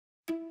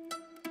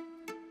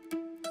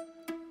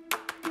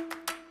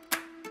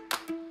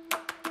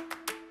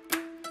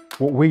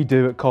What we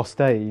do at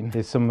Costain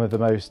is some of the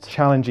most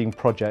challenging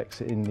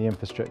projects in the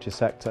infrastructure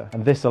sector,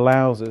 and this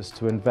allows us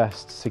to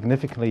invest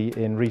significantly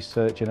in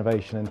research,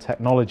 innovation and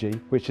technology,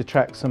 which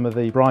attracts some of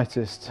the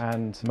brightest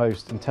and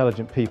most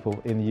intelligent people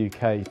in the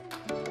UK.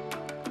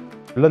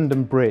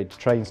 London Bridge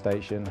train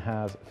station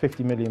has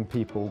 50 million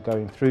people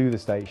going through the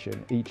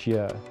station each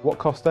year. What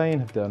Costain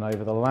have done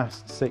over the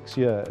last 6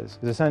 years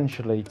is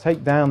essentially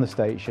take down the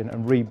station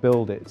and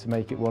rebuild it to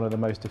make it one of the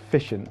most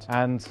efficient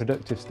and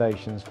productive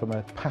stations from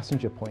a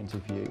passenger point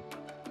of view.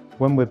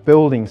 When we're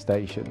building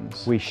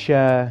stations, we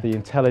share the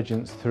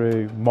intelligence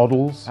through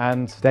models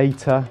and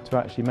data to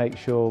actually make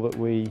sure that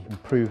we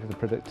improve the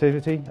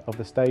productivity of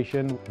the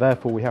station.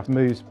 Therefore, we have to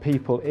move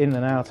people in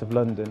and out of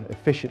London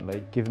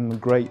efficiently, giving them a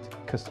great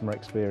customer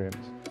experience.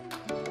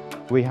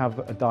 We have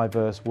a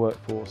diverse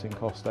workforce in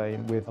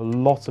Costain with a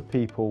lot of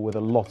people with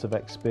a lot of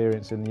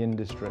experience in the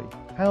industry.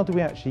 How do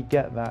we actually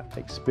get that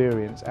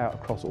experience out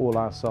across all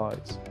our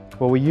sites?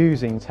 Well, we're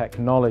using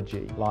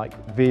technology like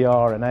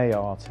VR and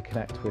AR to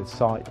connect with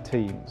site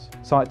teams.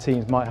 Site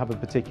teams might have a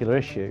particular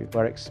issue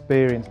where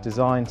experienced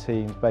design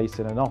teams based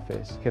in an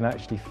office can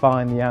actually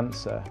find the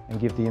answer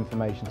and give the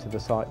information to the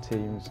site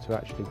teams to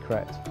actually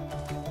correct.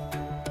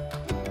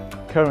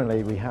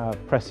 Currently, we have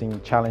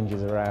pressing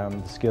challenges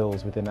around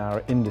skills within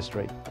our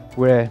industry.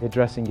 We're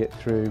addressing it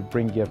through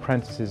bringing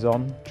apprentices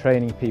on,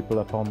 training people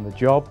up on the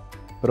job,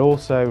 but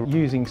also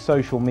using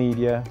social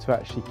media to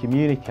actually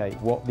communicate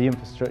what the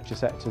infrastructure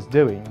sector is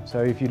doing. So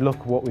if you look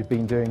at what we've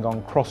been doing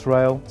on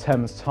Crossrail,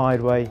 Thames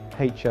Tideway,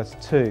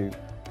 HS2,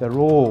 they're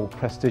all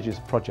prestigious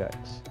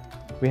projects.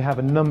 We have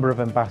a number of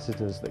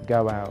ambassadors that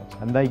go out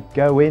and they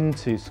go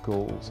into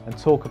schools and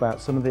talk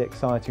about some of the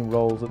exciting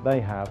roles that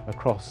they have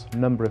across a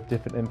number of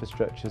different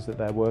infrastructures that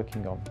they're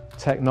working on.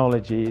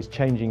 Technology is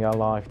changing our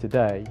life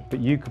today, but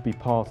you could be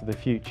part of the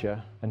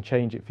future and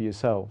change it for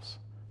yourselves.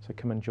 So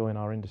come and join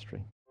our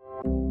industry.